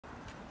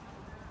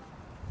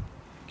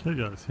Okay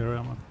guys, here I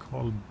am at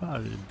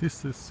Karlberg.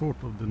 This is sort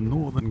of the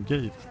northern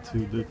gate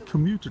to the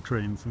commuter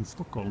trains in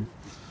Stockholm.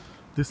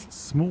 This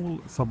small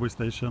subway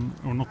station,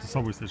 or not a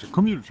subway station,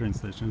 commuter train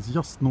station, is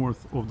just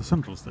north of the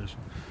central station.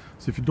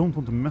 So if you don't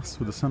want to mess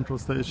with the central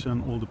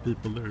station, all the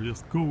people there,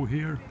 just go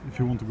here if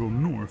you want to go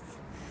north.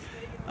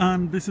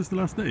 And this is the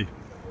last day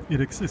it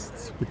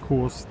exists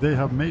because they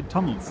have made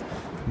tunnels.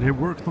 They have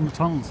worked on the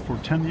tunnels for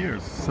 10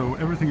 years, so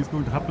everything is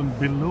going to happen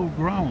below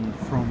ground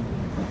from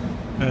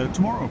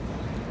tomorrow.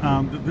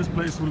 And this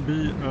place will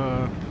be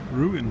a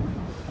ruin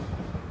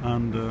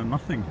and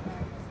nothing.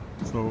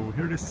 So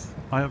here it is.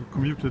 I have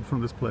commuted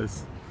from this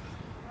place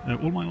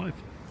all my life.